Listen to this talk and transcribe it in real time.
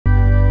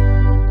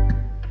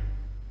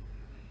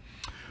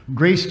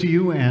Grace to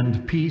you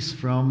and peace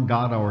from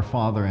God our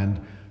Father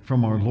and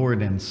from our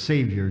Lord and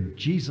Savior,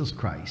 Jesus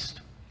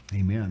Christ.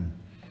 Amen.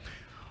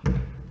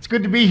 It's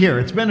good to be here.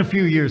 It's been a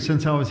few years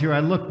since I was here.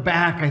 I look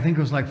back, I think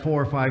it was like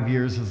 4 or 5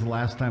 years is the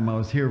last time I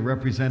was here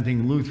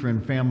representing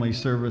Lutheran Family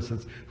Service.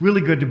 It's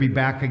really good to be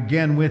back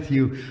again with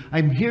you.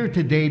 I'm here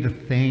today to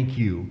thank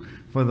you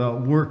for the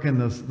work and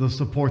the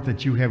support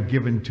that you have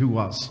given to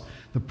us.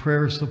 The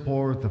prayer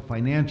support, the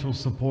financial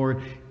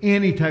support,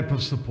 any type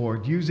of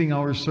support, using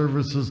our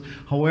services,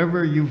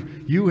 however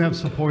you have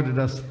supported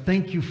us.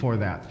 Thank you for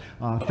that.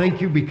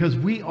 Thank you because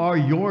we are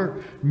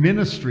your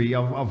ministry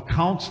of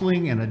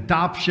counseling and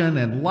adoption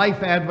and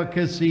life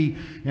advocacy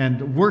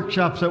and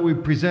workshops that we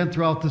present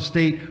throughout the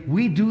state.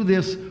 We do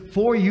this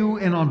for you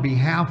and on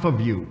behalf of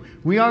you.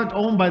 We aren't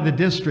owned by the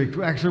district.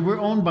 Actually, we're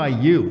owned by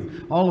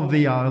you. All of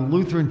the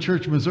Lutheran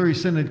Church Missouri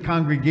Synod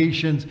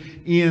congregations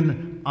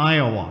in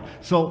Iowa.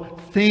 So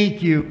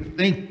thank you.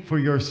 For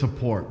your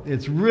support.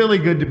 It's really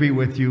good to be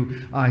with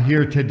you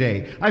here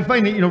today. I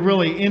find it,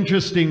 really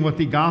interesting what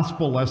the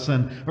gospel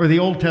lesson or the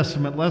Old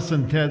Testament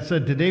lesson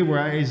said today, where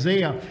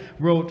Isaiah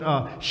wrote,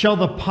 "Shall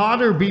the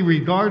potter be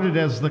regarded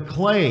as the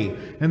clay,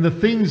 and the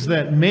things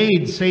that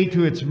made say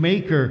to its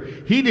maker,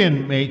 He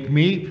didn't make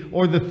me,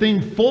 or the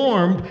thing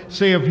formed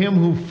say of Him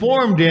who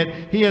formed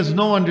it, He has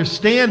no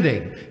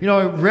understanding."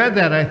 I read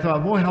that, I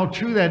thought, boy, how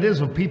true that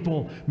is of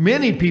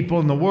many people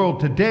in the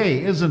world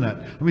today, isn't it?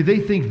 I mean, they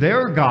think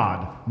they're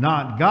God,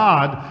 not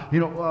God,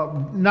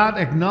 not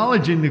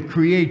acknowledging the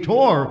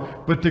Creator,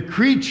 but the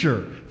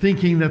creature,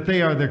 thinking that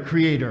they are the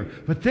Creator.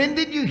 But then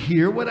did you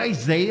hear what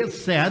Isaiah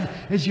said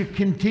as you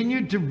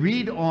continued to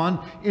read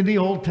on in the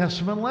Old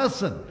Testament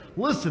lesson?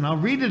 Listen, I'll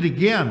read it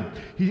again.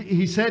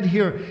 He said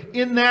here,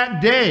 in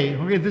that day,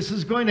 okay, this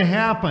is going to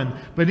happen,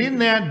 but in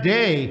that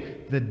day,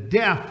 the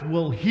deaf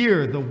will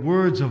hear the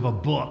words of a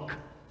book.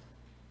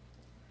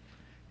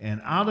 And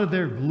out of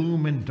their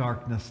gloom and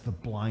darkness, the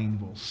blind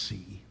will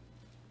see.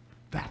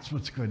 That's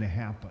what's going to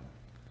happen.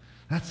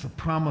 That's the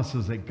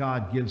promises that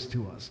God gives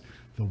to us.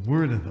 The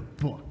word of the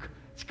book.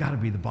 It's got to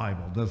be the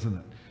Bible, doesn't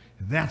it?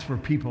 That's where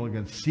people are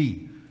going to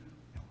see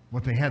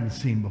what they hadn't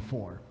seen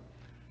before.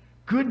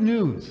 Good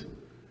news.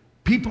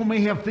 People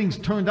may have things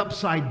turned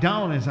upside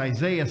down, as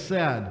Isaiah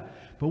said,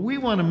 but we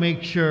want to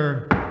make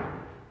sure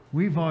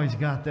we've always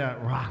got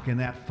that rock and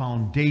that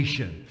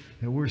foundation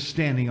that we're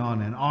standing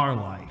on in our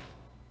life,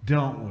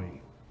 don't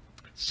we?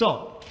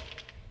 So,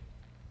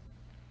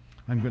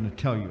 I'm going to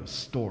tell you a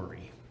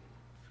story.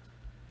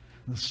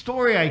 The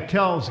story I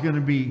tell is going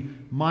to be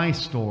my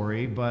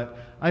story, but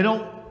I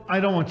don't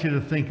want you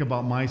to think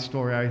about my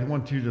story. I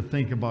want you to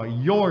think about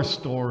your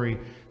story,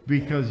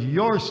 because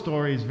your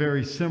story is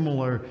very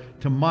similar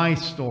to my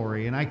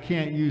story, and I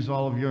can't use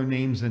all of your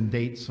names and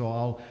dates, so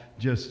I'll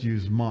just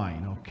use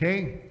mine,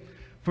 okay?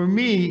 For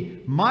me,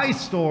 my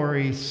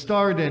story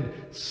started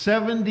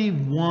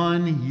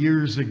 71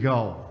 years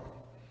ago.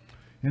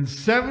 And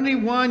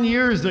 71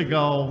 years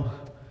ago,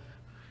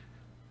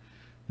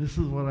 this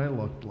is what I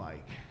looked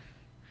like.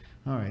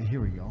 All right, here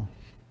we go.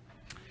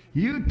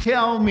 You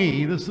tell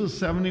me, this was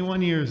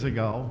 71 years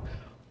ago.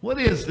 What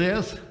is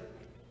this?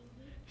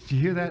 Did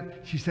you hear that?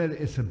 She said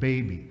it's a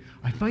baby.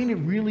 I find it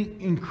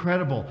really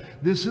incredible.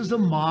 This is a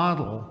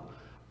model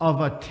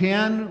of a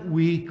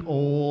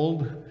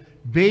 10-week-old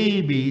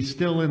baby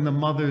still in the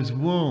mother's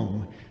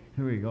womb.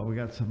 Here we go. We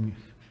got some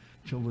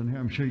children here.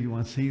 I'm sure you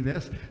want to see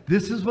this.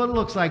 This is what it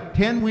looks like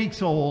 10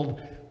 weeks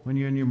old when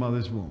you're in your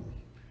mother's womb.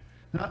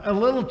 Now, a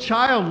little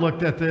child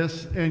looked at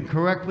this and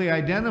correctly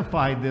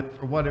identified this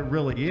for what it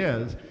really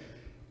is.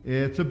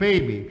 It's a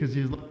baby, because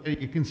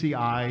you can see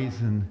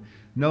eyes and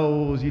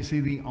nose, you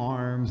see the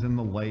arms and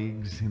the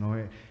legs,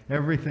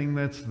 everything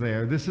that's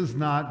there. This is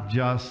not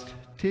just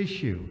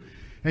tissue.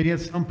 And yet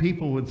some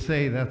people would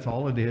say that's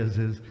all it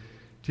is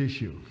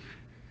tissue.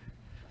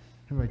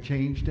 Have I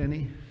changed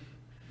any?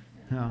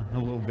 No, a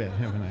little bit,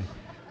 haven't I?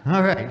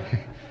 All right.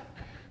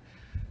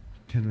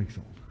 10 weeks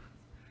old.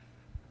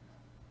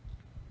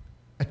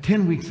 At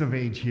 10 weeks of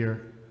age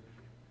here,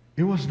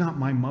 it was not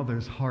my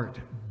mother's heart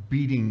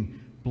beating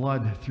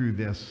blood through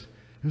this.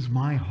 It was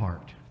my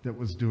heart that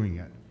was doing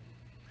it.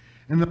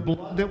 And the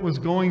blood that was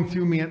going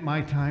through me at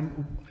my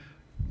time,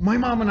 my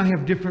mom and I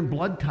have different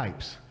blood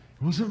types.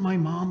 It wasn't my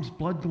mom's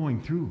blood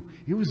going through.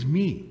 It was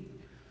me.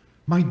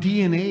 My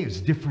DNA is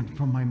different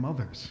from my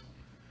mother's.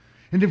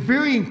 And a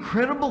very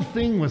incredible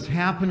thing was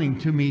happening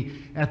to me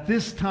at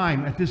this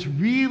time, at this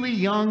really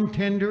young,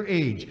 tender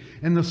age.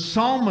 And the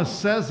psalmist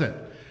says it.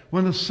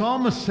 When the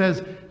psalmist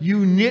says,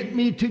 "You knit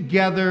me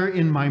together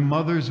in my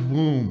mother's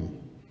womb."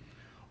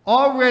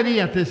 Already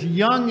at this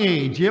young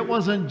age, it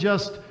wasn't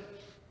just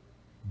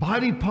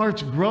body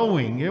parts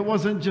growing. It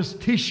wasn't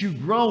just tissue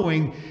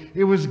growing.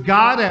 It was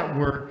God at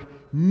work,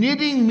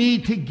 knitting me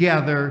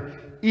together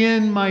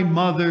in my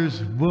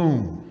mother's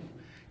womb.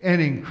 An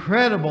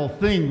incredible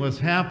thing was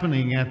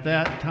happening at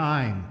that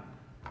time.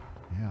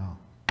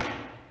 Yeah.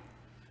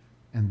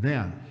 And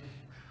then,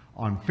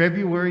 on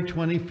February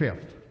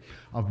 25th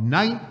of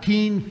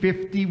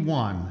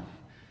 1951,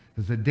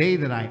 is the day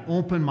that I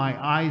opened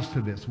my eyes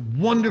to this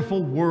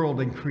wonderful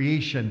world and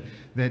creation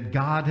that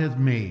God has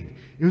made.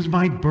 It was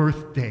my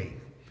birthday.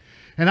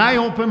 And I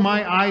opened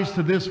my eyes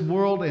to this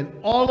world and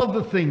all of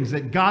the things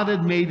that God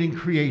had made in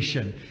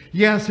creation.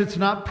 Yes, it's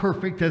not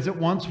perfect as it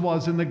once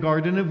was in the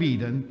Garden of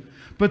Eden,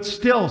 but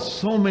still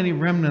so many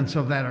remnants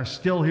of that are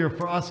still here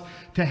for us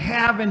to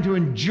have and to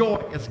enjoy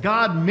as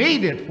God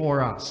made it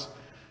for us.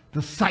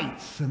 The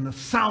sights and the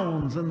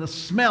sounds and the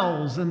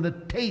smells and the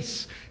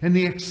tastes and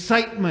the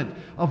excitement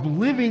of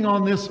living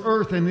on this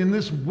earth and in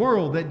this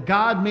world that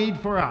God made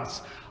for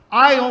us.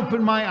 I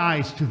opened my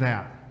eyes to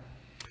that.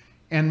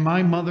 And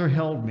my mother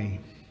held me.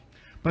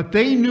 But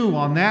they knew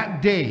on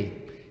that day,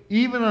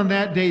 even on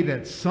that day,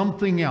 that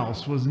something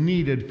else was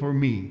needed for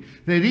me.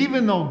 That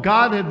even though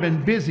God had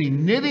been busy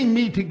knitting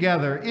me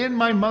together in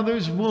my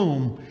mother's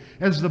womb,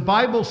 as the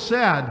Bible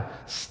said,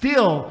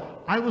 still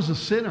I was a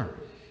sinner.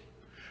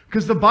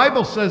 Because the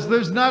Bible says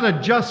there's not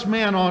a just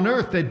man on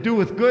earth that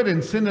doeth good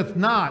and sinneth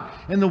not.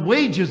 And the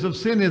wages of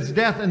sin is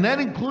death. And that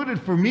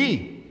included for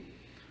me.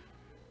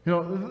 You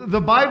know,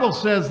 the Bible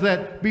says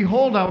that,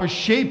 behold, I was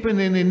shapen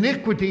in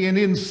iniquity, and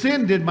in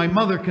sin did my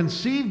mother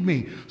conceive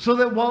me. So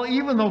that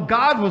even though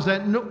God was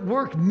at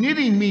work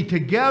knitting me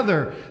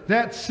together,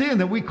 that sin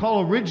that we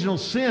call original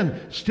sin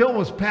still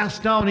was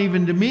passed down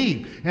even to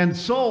me. And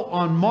so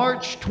on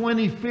March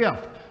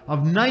 25th of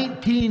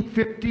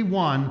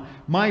 1951,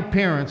 my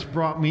parents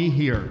brought me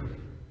here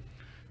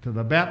to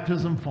the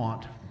baptism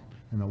font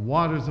and the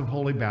waters of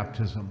holy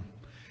baptism.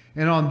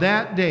 And on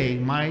that day,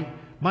 my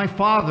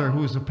father,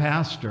 who was a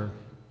pastor,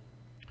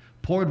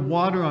 poured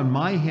water on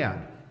my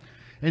head.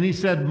 And he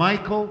said,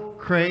 Michael,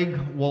 Craig,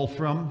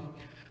 Wolfram,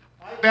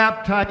 I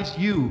baptize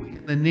you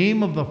in the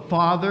name of the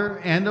Father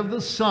and of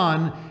the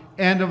Son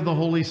and of the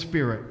Holy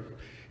Spirit.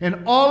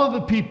 And all of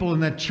the people in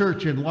that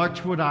church in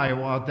Larchwood,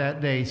 Iowa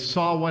that day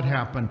saw what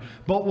happened.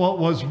 But what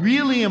was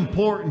really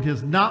important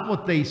is not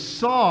what they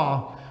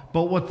saw,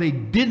 but what they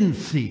didn't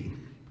see.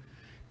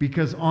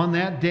 Because on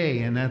that day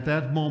and at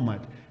that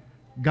moment,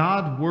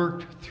 God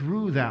worked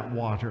through that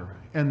water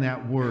and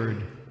that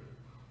word,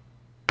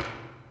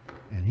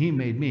 and He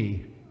made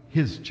me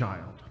His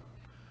child.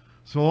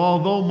 So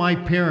although my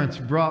parents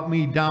brought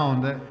me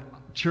down the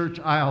church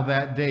aisle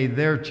that day,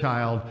 their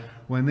child,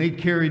 when they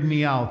carried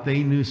me out,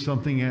 they knew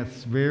something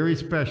that's very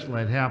special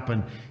had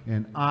happened,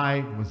 and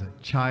I was a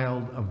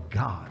child of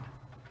God.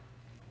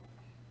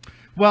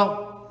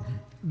 Well,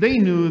 they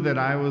knew that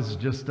I was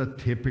just a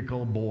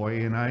typical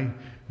boy, and I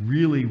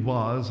really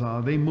was.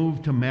 They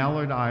moved to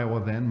Mallard,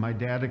 Iowa then. My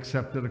dad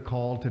accepted a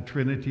call to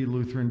Trinity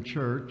Lutheran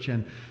Church,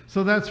 and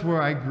so that's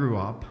where I grew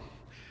up.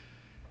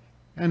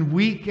 And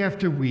week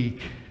after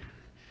week,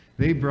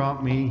 they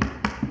brought me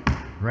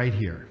right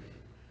here.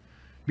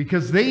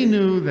 Because they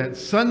knew that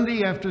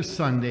Sunday after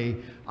Sunday,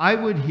 I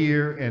would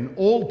hear an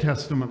Old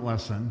Testament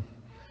lesson,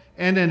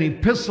 and an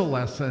epistle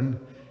lesson,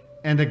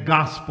 and a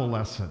gospel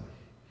lesson.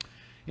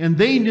 And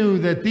they knew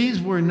that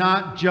these were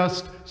not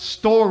just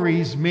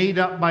stories made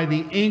up by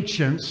the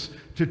ancients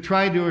to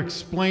try to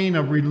explain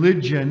a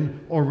religion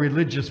or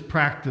religious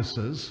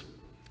practices.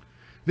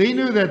 They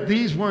knew that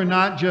these were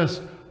not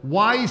just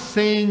wise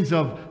sayings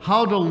of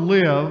how to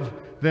live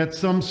that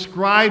some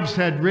scribes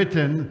had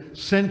written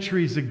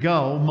centuries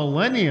ago,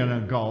 millennia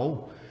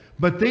ago,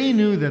 but they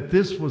knew that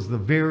this was the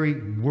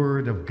very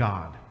Word of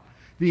God,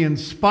 the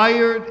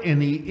inspired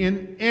and the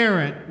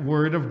inerrant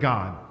Word of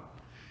God.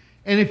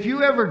 And if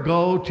you ever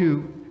go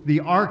to the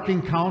Ark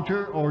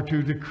Encounter or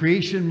to the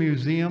Creation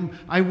Museum,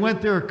 I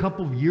went there a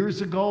couple of years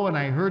ago and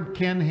I heard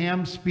Ken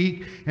Ham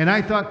speak, and I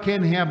thought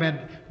Ken Ham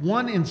had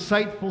one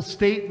insightful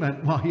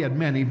statement. Well, he had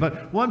many,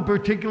 but one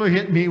particular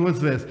hit me was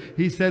this.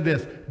 He said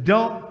this: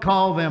 don't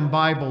call them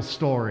Bible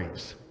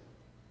stories.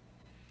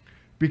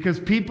 Because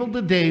people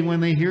today, when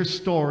they hear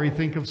story,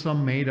 think of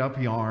some made-up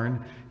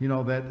yarn, you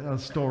know, that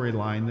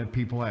storyline that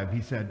people have.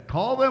 He said,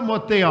 call them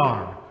what they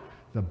are,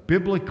 the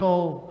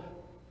biblical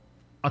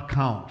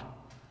account,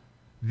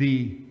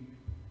 the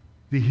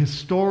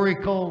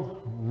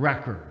historical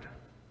record,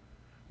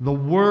 the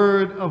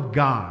Word of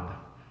God.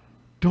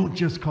 Don't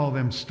just call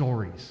them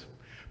stories.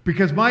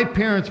 Because my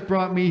parents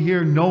brought me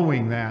here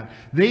knowing that.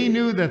 They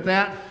knew that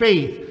that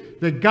faith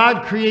that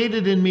God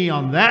created in me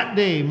on that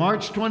day,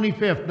 March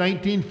 25th,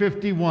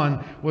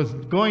 1951, was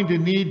going to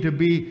need to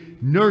be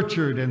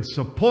nurtured and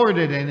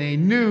supported, and they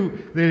knew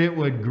that it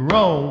would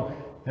grow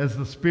as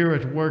the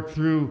Spirit worked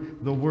through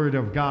the Word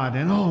of God.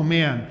 And oh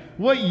man,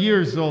 what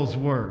years those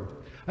were.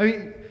 I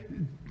mean,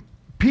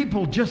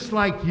 people just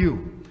like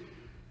you,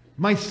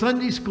 my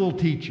Sunday school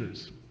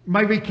teachers,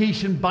 my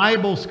vacation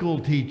Bible school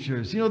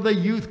teachers, you know, the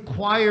youth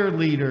choir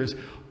leaders,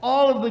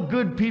 all of the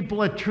good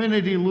people at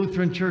Trinity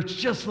Lutheran Church,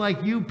 just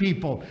like you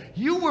people.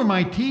 You were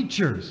my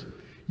teachers.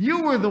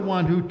 You were the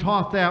one who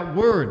taught that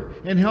Word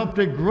and helped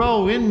it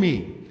grow in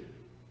me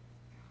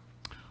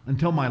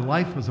until my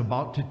life was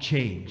about to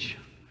change.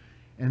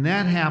 And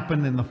that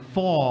happened in the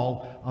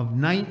fall of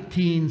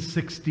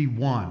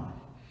 1961.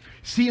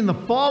 See, in the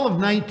fall of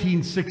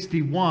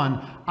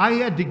 1961, I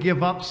had to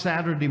give up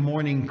Saturday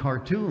morning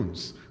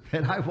cartoons.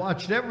 that I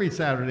watched every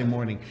Saturday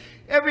morning.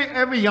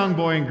 Every young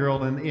boy and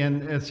girl,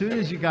 and as soon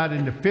as you got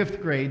into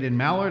 5th grade in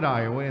Mallard,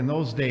 Iowa, in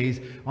those days,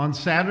 on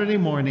Saturday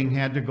morning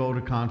had to go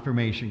to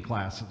confirmation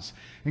classes.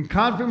 And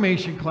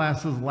confirmation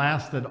classes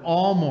lasted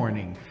all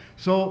morning.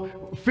 So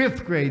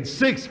 5th grade,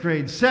 6th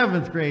grade,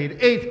 7th grade,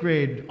 8th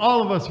grade,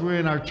 all of us were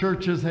in our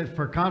churches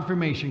for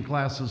confirmation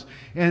classes.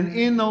 And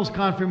in those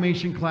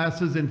confirmation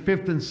classes in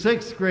 5th and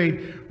 6th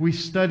grade, we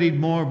studied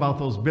more about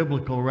those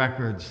biblical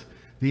records.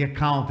 The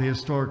account, the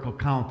historical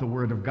account, the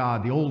Word of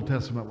God, the Old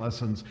Testament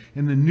lessons,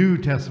 and the New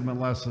Testament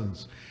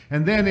lessons.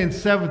 And then in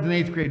 7th and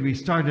 8th grade, we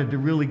started to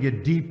really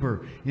get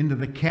deeper into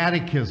the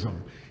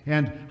catechism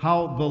and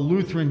how the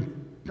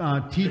Lutheran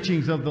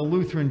teachings of the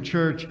Lutheran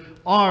Church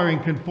are in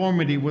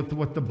conformity with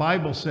what the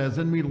Bible says.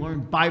 And we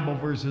learned Bible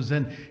verses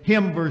and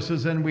hymn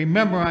verses, and we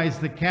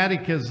memorized the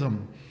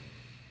catechism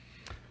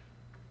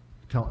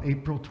till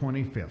April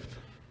 25th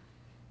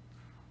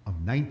of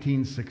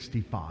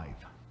 1965.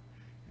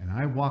 And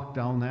I walked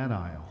down that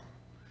aisle,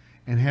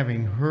 and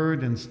having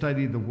heard and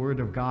studied the Word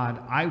of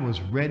God, I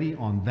was ready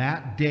on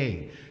that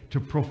day to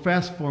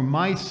profess for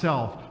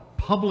myself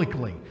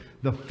publicly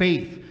the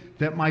faith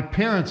that my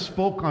parents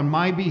spoke on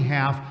my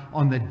behalf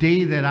on the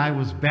day that I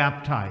was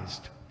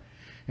baptized.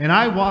 And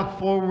I walked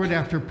forward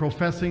after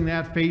professing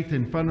that faith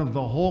in front of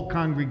the whole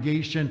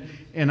congregation,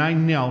 and I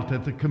knelt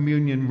at the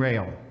communion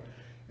rail.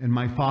 And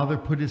my father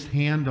put his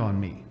hand on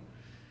me,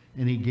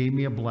 and he gave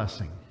me a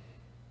blessing.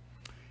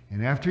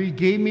 And after he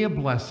gave me a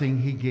blessing,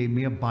 he gave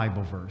me a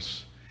Bible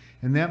verse.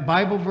 And that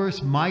Bible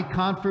verse, my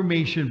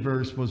confirmation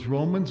verse, was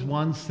Romans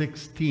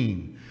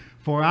 1:16.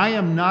 For I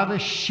am not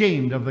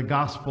ashamed of the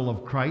gospel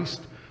of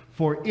Christ,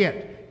 for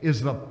it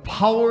is the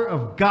power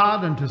of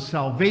God unto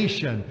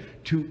salvation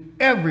to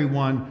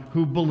everyone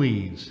who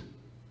believes.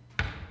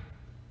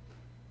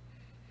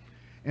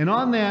 And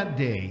on that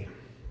day,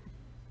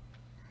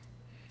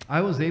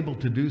 I was able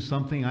to do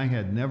something I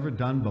had never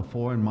done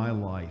before in my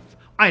life.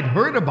 I'd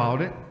heard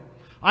about it.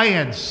 I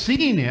had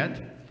seen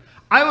it.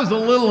 I was a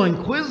little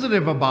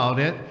inquisitive about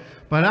it,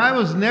 but I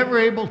was never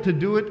able to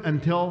do it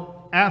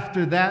until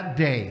after that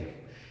day.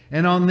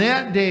 And on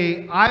that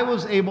day, I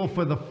was able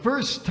for the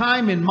first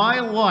time in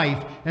my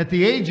life, at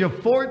the age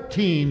of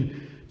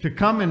 14, to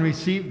come and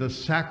receive the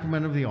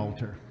sacrament of the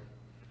altar.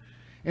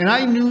 And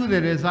I knew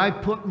that as I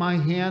put my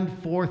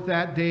hand forth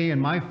that day and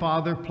my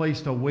father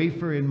placed a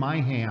wafer in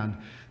my hand,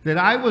 that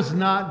I was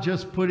not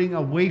just putting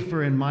a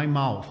wafer in my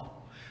mouth,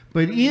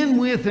 but in,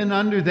 with, and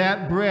under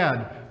that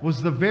bread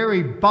was the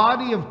very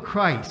body of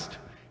Christ,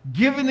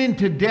 given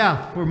into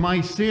death for my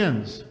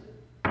sins.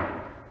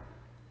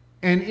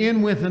 And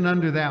in, with, and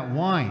under that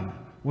wine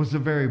was the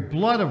very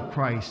blood of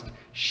Christ,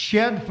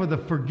 shed for the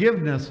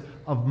forgiveness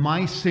of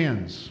my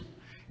sins.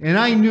 And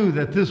I knew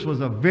that this was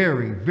a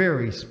very,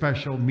 very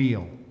special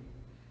meal.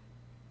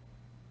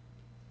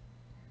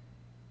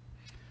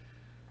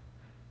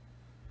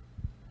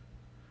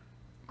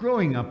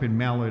 Growing up in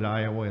Mallard,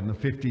 Iowa in the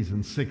 50s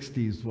and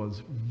 60s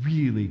was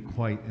really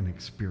quite an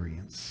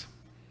experience.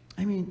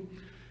 I mean,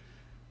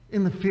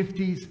 in the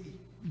 50s,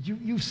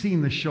 you've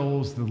seen the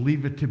shows, the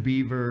Leave It to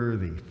Beaver,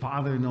 the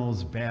Father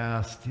Knows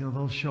Best,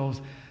 those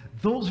shows.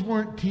 Those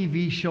weren't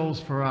TV shows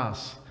for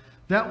us.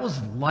 That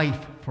was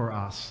life for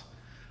us.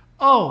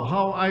 Oh,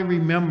 how I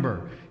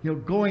remember,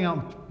 going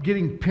out,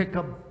 getting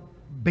pickup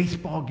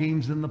baseball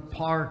games in the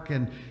park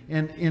and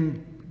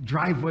in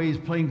driveways,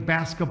 playing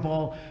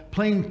basketball,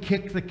 playing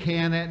kick the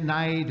can at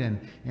night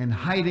and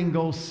hide and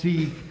go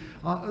seek.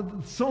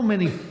 So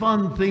many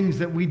fun things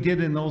that we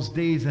did in those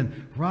days,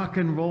 and rock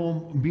and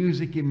roll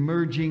music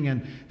emerging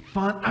and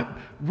fun.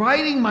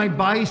 Riding my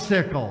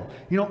bicycle,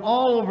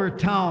 all over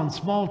town,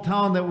 small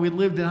town that we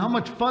lived in. How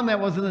much fun that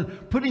was. And then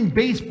putting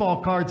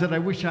baseball cards that I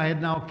wish I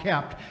had now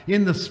kept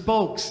in the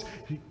spokes,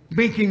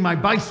 making my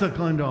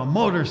bicycle into a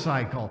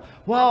motorcycle.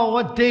 Wow,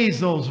 what days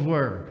those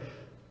were.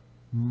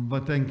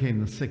 But then came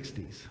the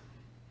 60s.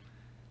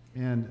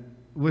 And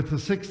with the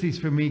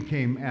 60s for me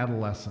came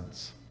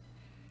adolescence.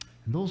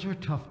 And those were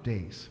tough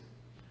days.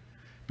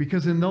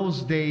 Because in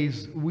those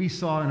days, we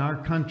saw in our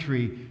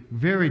country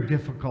very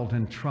difficult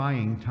and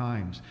trying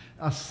times.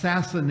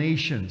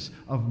 Assassinations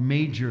of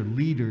major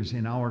leaders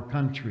in our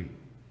country.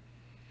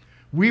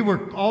 We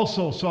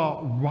also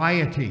saw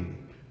rioting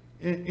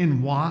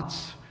in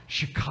Watts,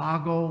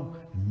 Chicago,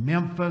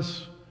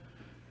 Memphis.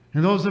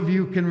 And those of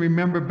you who can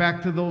remember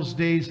back to those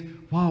days,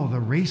 wow, the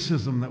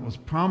racism that was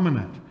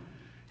prominent.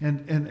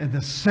 And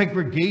the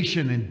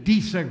segregation and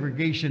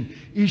desegregation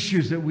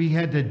issues that we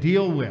had to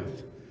deal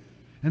with.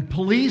 And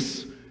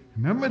police,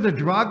 remember the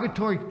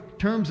derogatory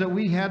terms that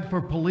we had for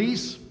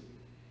police?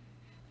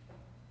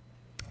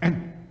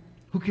 And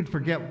who can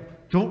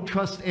forget, don't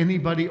trust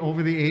anybody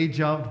over the age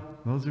of,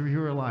 those of you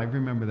who are alive,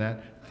 remember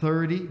that,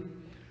 30.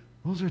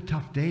 Those are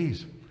tough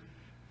days.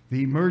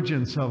 The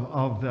emergence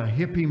of the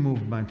hippie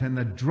movement and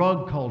the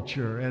drug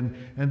culture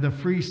and the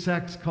free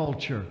sex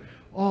culture.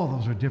 Oh,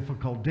 those are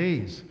difficult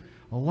days.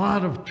 A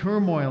lot of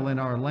turmoil in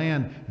our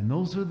land. And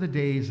those are the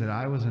days that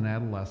I was an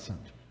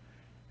adolescent.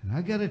 And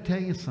I got to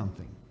tell you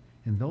something.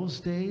 In those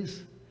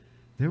days,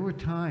 there were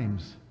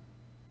times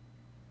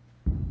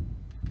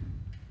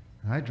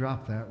I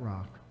dropped that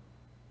rock.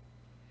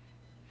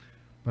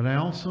 But I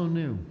also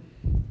knew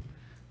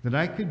that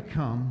I could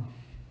come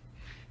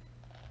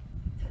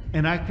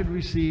and I could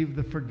receive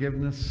the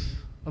forgiveness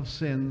of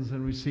sins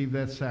and receive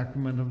that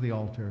sacrament of the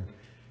altar,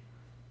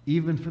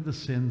 even for the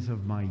sins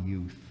of my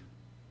youth.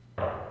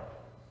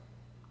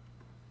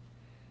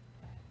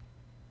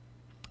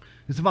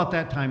 It's about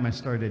that time I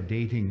started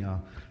dating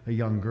a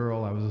young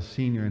girl. I was a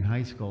senior in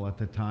high school at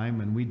the time,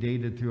 and we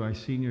dated through our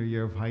senior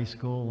year of high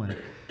school and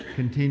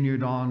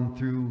continued on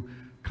through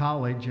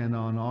college. And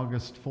on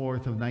August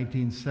 4th of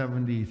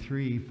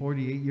 1973,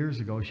 48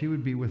 years ago, she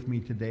would be with me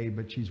today,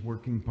 but she's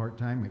working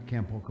part-time at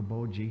Camp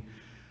Okoboji.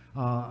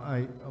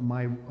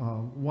 My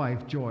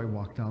wife, Joy,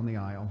 walked down the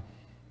aisle.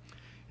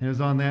 And it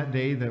was on that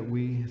day that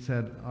we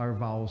said our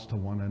vows to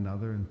one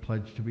another and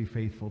pledged to be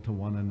faithful to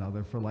one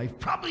another for life.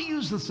 Probably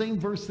use the same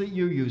verse that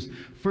you used.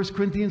 1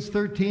 Corinthians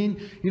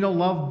 13,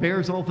 love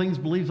bears all things,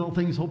 believes all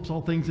things, hopes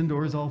all things,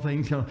 endures all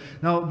things.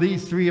 Now,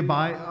 these three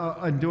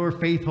endure: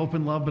 faith, hope,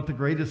 and love, but the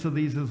greatest of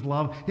these is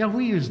love. Yeah,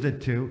 we used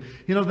it too.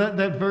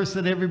 That verse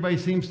that everybody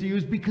seems to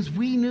use, because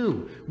we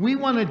knew. We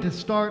wanted to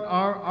start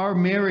our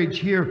marriage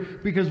here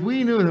because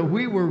we knew that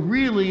we were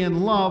really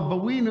in love, but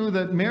we knew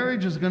that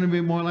marriage is going to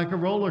be more like a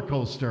roller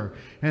coaster.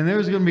 And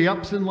there's going to be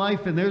ups in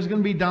life and there's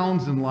going to be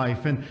downs in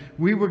life. And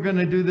we were going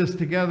to do this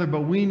together,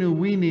 but we knew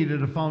we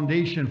needed a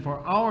foundation for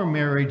our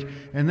marriage.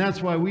 And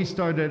that's why we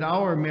started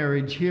our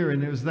marriage here.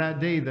 And it was that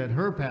day that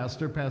her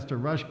pastor, Pastor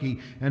Rushke,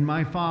 and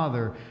my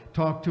father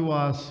talked to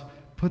us,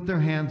 put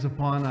their hands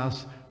upon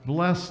us,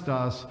 blessed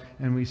us,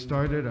 and we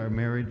started our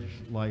marriage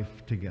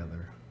life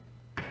together.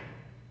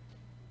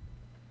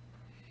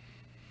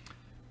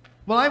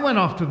 Well, I went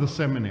off to the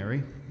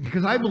seminary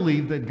because I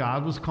believed that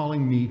God was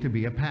calling me to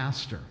be a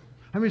pastor.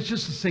 I mean, it's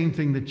just the same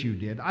thing that you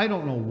did. I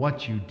don't know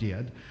what you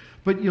did,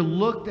 but you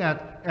looked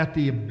at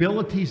the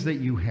abilities that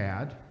you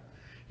had.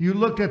 You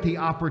looked at the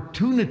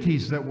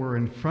opportunities that were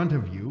in front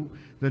of you,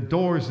 the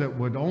doors that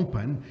would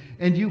open,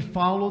 and you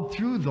followed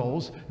through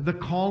those, the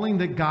calling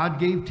that God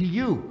gave to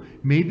you.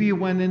 Maybe you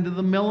went into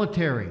the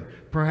military.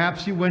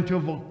 Perhaps you went to a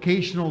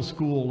vocational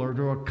school or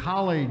to a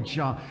college.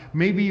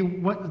 Maybe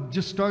you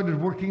just started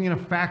working in a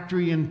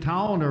factory in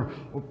town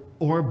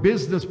or a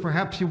business.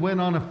 Perhaps you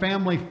went on a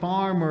family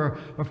farm or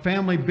a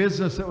family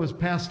business that was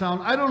passed down.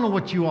 I don't know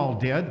what you all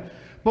did.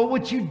 But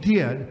what you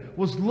did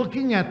was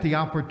looking at the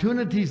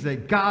opportunities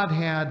that God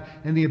had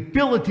and the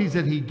abilities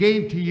that He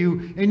gave to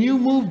you, and you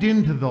moved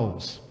into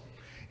those.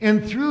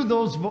 And through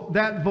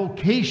that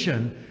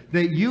vocation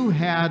that you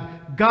had,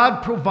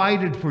 God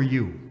provided for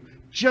you,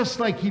 just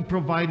like He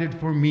provided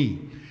for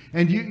me.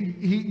 And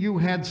you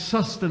had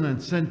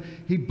sustenance, and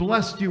He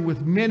blessed you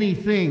with many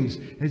things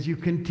as you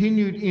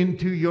continued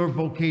into your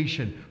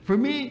vocation. For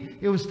me,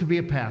 it was to be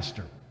a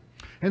pastor.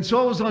 And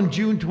so it was on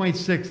June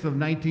 26th of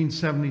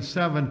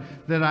 1977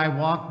 that I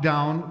walked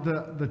down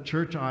the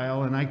church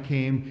aisle, and I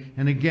came,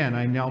 and again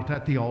I knelt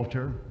at the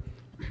altar.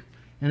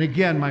 And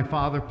again my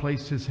father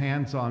placed his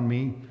hands on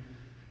me.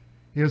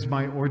 It was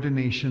my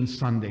ordination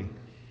Sunday.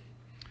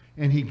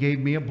 And he gave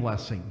me a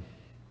blessing.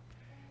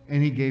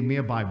 And he gave me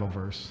a Bible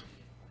verse.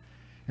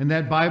 And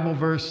that Bible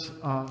verse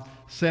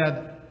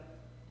said,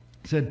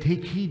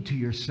 take heed to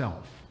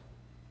yourself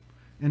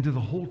and to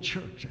the whole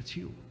church, that's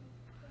you,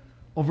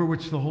 over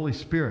which the Holy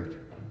Spirit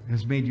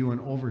has made you an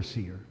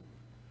overseer,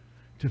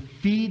 to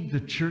feed the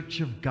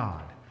church of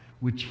God,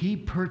 which He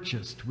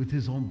purchased with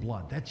His own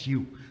blood. That's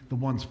you, the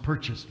ones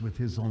purchased with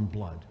His own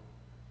blood.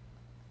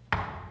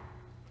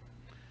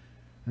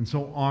 And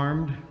so,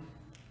 armed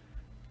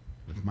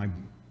with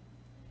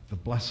the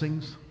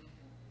blessings,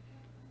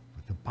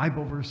 with the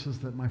Bible verses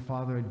that my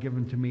father had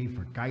given to me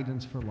for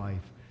guidance for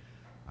life,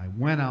 I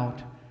went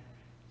out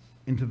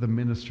into the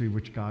ministry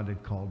which God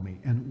had called me.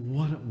 And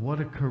what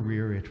a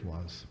career it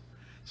was.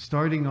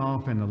 Starting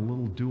off in a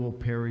little dual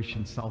parish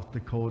in South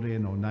Dakota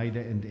in Oneida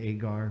and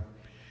Agar,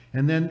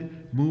 and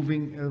then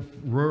moving a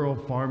rural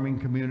farming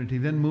community,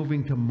 then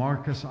moving to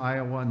Marcus,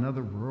 Iowa,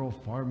 another rural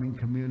farming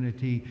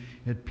community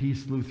at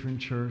Peace Lutheran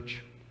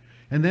Church.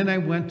 And then I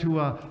went to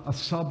a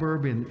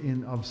suburb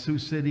of Sioux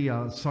City,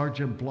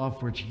 Sergeant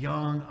Bluff, where it's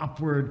young,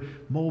 upward,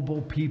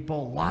 mobile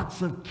people,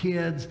 lots of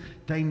kids,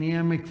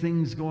 dynamic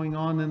things going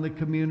on in the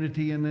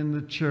community and in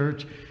the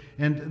church.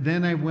 And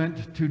then I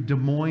went to Des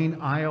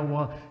Moines,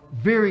 Iowa.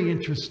 Very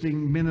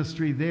interesting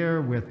ministry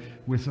there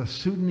with a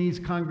Sudanese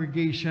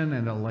congregation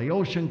and a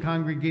Laotian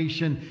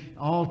congregation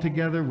all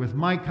together with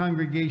my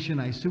congregation.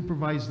 I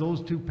supervised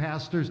those two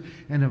pastors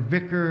and a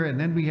vicar, and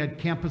then we had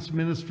campus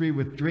ministry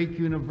with Drake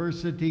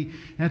University.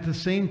 At the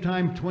same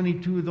time,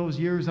 22 of those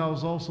years, I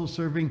was also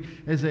serving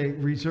as a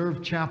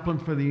reserve chaplain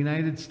for the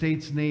United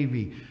States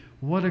Navy.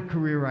 What a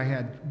career I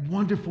had.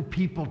 Wonderful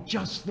people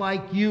just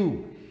like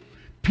you.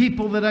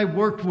 People that I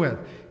worked with.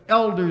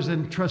 Elders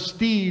and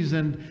trustees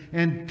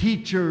and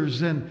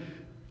teachers and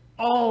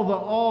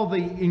all the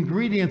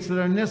ingredients that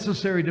are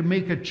necessary to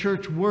make a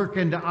church work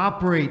and to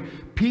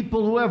operate.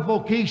 People who have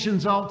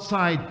vocations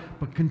outside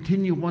but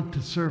want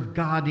to serve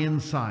God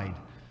inside.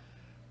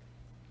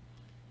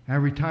 I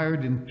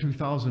retired in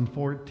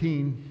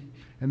 2014,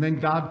 And then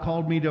God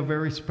called me to a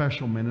very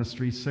special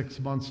ministry 6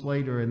 months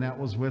later, and that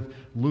was with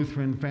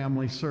Lutheran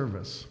Family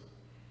Service.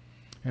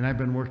 And I've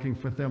been working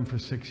with them for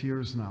 6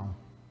 years now.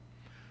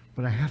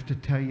 But I have to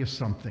tell you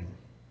something.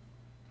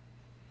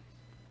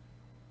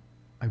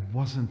 I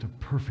wasn't a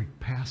perfect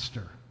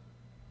pastor.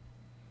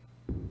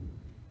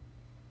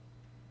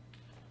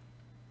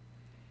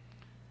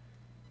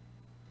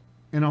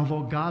 And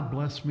although God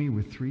blessed me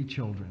with 3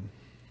 children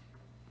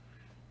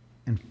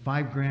and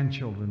 5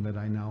 grandchildren that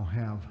I now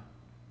have,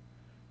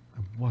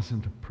 I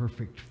wasn't a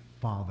perfect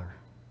father.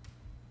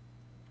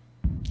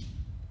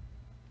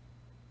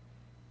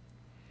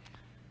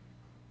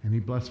 And he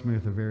blessed me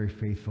with a very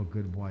faithful,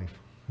 good wife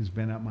who's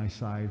been at my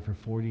side for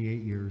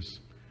 48 years,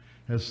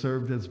 has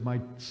served as my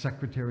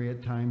secretary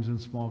at times in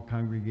small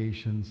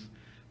congregations,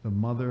 the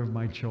mother of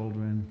my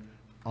children,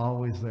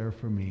 always there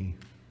for me.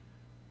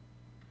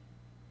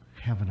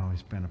 Haven't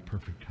always been a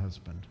perfect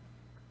husband.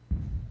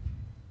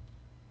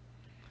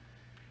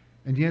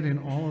 And yet in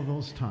all of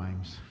those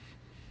times,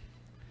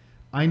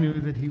 I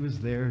knew that he was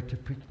there to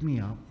pick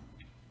me up.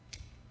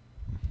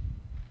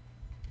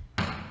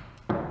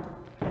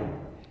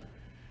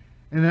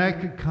 And I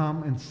could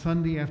come, and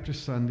Sunday after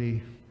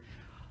Sunday,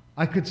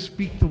 I could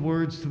speak the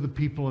words to the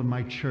people in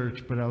my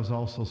church, but I was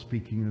also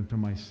speaking them to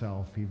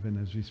myself, even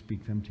as we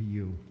speak them to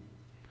you.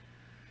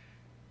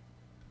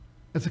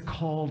 As a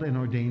called and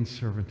ordained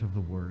servant of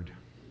the Word.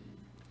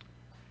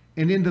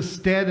 And in the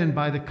stead and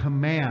by the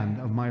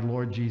command of my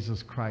Lord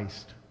Jesus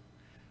Christ,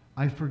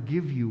 I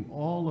forgive you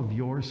all of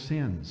your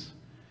sins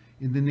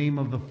in the name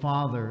of the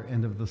Father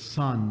and of the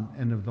Son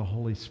and of the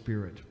Holy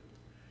Spirit.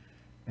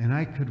 And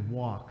I could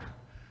walk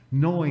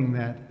knowing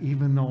that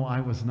even though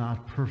I was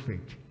not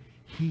perfect,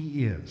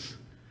 he is,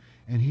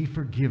 and he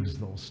forgives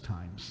those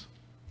times.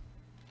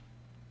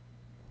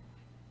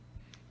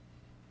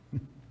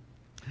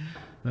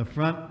 The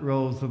front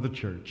rows of the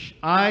church.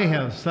 I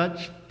have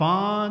such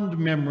fond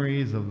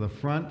memories of the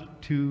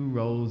front 2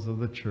 rows of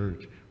the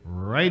church,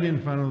 right in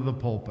front of the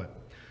pulpit.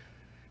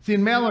 See,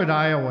 in Mallard,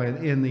 Iowa,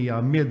 in the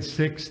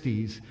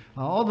mid-'60s,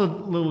 all the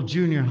little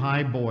junior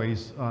high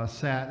boys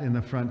sat in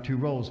the front 2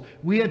 rows.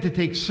 We had to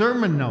take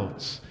sermon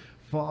notes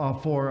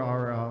for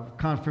our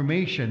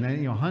confirmation,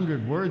 and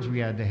 100 words we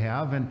had to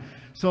have. And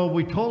so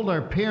we told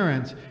our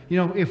parents,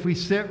 if we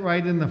sit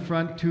right in the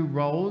front 2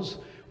 rows,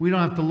 we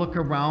don't have to look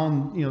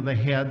around, the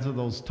heads of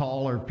those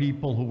taller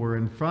people who were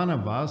in front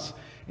of us,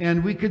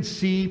 and we could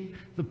see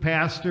the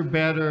pastor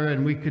better,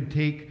 and we could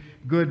take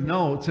good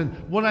notes. And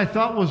what I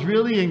thought was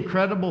really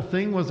incredible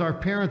thing was our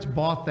parents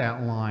bought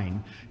that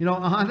line.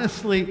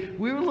 Honestly,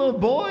 we were little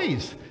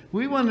boys.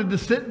 We wanted to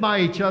sit by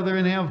each other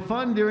and have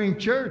fun during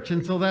church,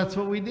 and so that's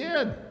what we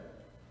did.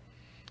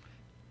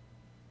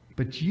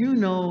 But you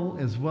know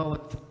as well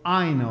as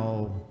I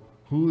know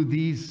who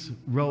these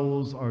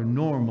rows are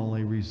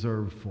normally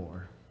reserved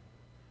for.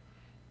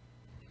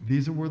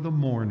 These are where the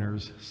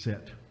mourners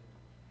sit.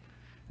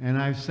 And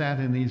I've sat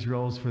in these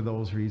rows for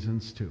those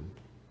reasons too.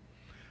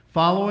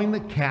 Following the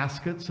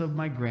caskets of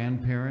my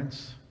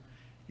grandparents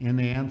and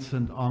aunts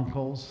and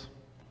uncles,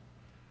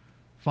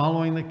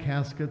 following the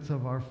caskets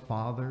of our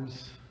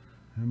fathers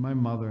and my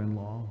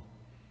mother-in-law.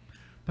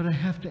 But I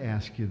have to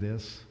ask you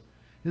this.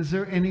 Is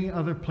there any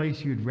other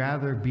place you'd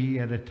rather be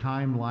at a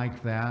time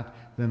like that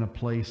than a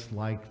place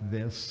like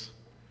this?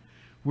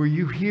 Where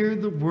you hear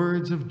the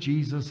words of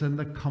Jesus and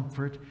the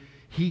comfort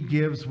he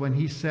gives when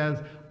he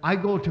says, I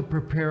go to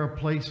prepare a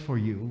place for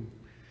you.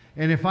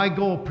 And if I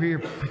go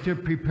to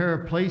prepare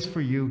a place for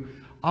you,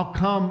 I'll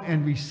come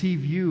and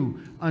receive you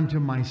unto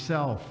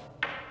myself.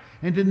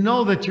 And to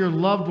know that your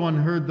loved one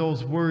heard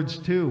those words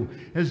too.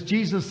 As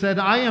Jesus said,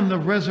 I am the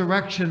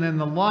resurrection and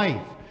the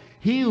life.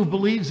 He who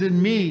believes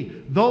in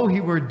me, though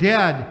he were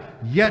dead,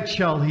 yet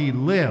shall he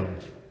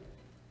live.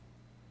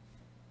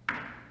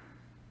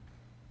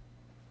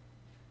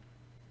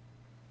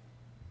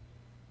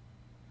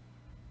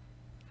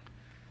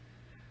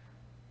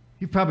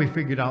 You've probably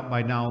figured out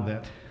by now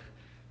that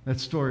that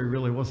story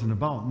really wasn't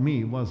about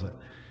me, was it?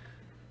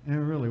 And it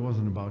really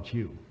wasn't about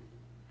you.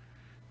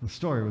 The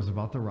story was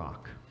about the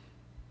rock,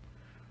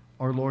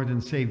 our Lord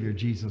and Savior,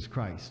 Jesus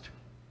Christ,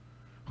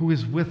 who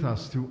is with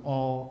us through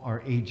all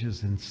our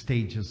ages and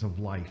stages of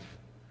life,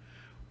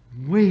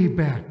 way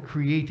back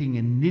creating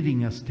and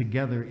knitting us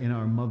together in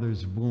our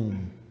mother's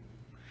womb.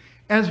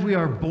 As we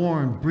are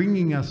born,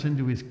 bringing us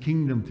into his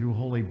kingdom through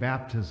holy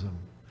baptism,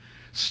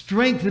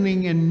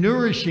 strengthening and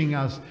nourishing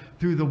us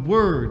through the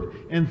word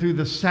and through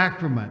the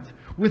sacrament,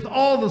 with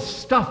all the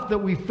stuff that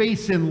we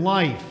face in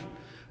life,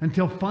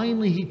 until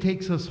finally he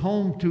takes us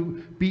home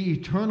to be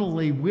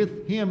eternally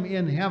with him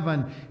in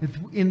heaven,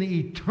 in the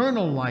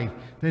eternal life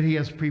that he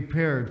has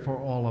prepared for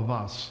all of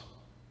us.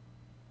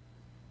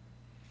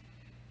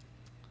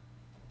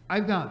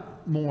 I've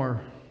got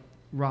more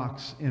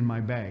rocks in my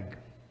bag.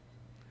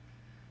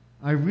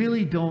 I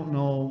really don't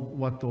know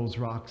what those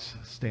rocks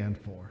stand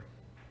for.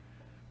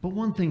 But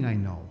one thing I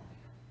know,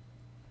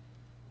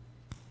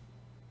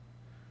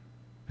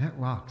 that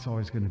rock's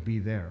always going to be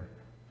there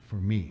for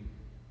me.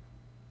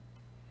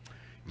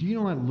 Do you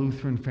know at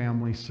Lutheran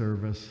Family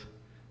Service,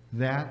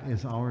 That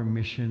is our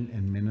mission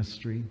and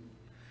ministry.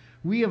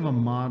 We have a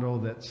motto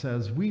that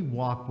says we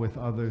walk with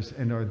others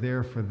and are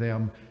there for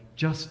them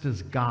just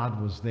as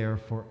God was there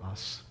for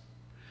us.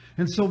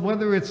 And so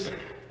whether it's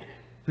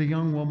the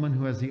young woman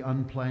who has the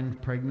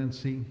unplanned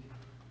pregnancy,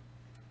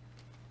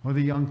 or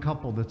the young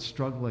couple that's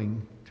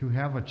struggling to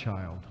have a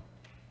child,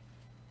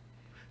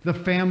 the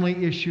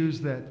family issues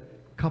that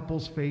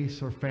couples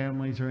face, or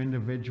families or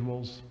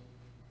individuals,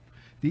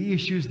 the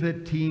issues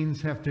that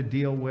teens have to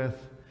deal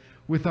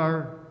with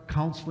our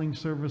counseling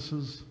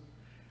services,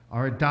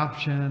 our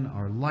adoption,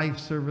 our life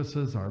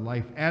services, our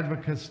life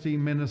advocacy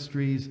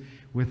ministries,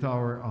 with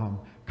our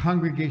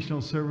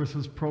congregational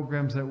services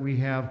programs that we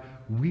have,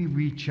 we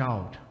reach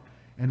out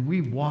and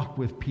we walk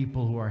with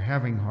people who are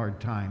having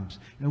hard times,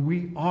 and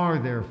we are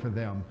there for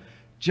them,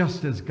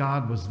 just as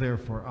God was there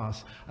for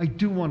us. I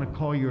do want to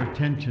call your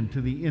attention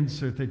to the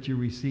insert that you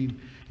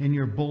received in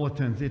your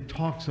bulletins. It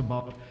talks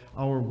about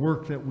our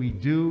work that we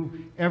do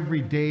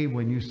every day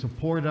when you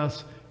support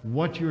us,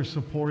 what you're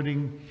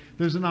supporting.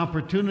 There's an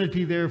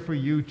opportunity there for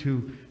you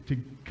to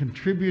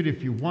contribute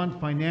if you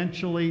want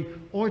financially,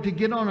 or to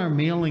get on our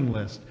mailing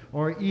list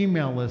or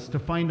email list to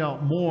find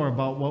out more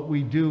about what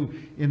we do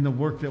in the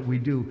work that we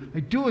do. I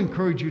do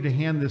encourage you to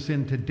hand this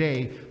in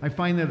today. I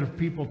find that if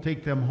people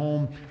take them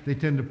home, they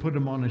tend to put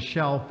them on a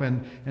shelf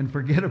and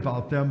forget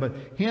about them, but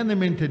hand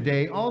them in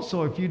today.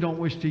 Also, if you don't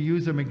wish to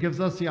use them, it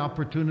gives us the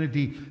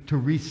opportunity to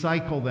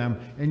recycle them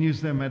and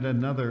use them at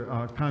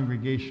another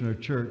congregation or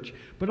church.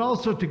 But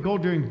also to go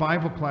during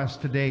Bible class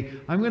today,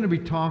 I'm going to be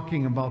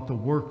talking about the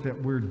work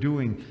that we're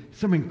doing.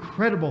 Some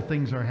incredible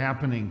things are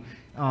happening.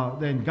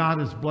 Then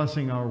God is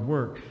blessing our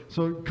work.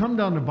 So come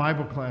down to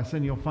Bible class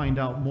and you'll find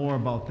out more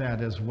about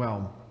that as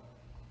well.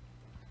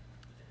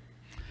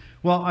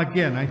 Well,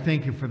 again, I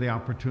thank you for the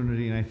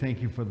opportunity, and I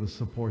thank you for the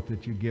support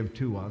that you give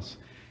to us.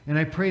 And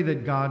I pray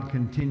that God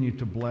continue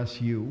to bless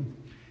you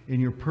in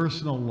your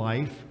personal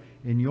life,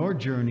 in your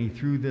journey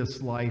through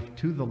this life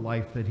to the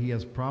life that he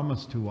has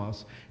promised to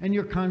us, and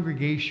your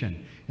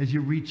congregation as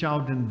you reach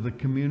out into the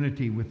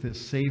community with this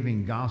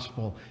saving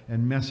gospel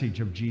and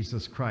message of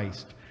Jesus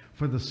Christ,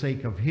 for the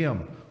sake of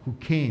him who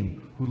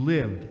came, who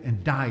lived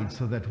and died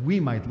so that we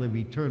might live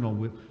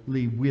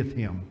eternally with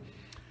him.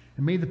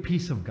 And may the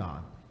peace of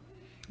God,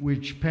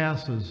 which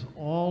passes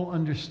all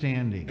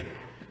understanding,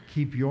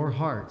 keep your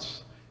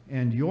hearts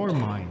and your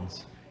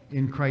minds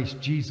in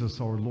Christ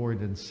Jesus, our Lord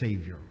and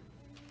Savior.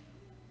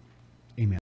 Amen.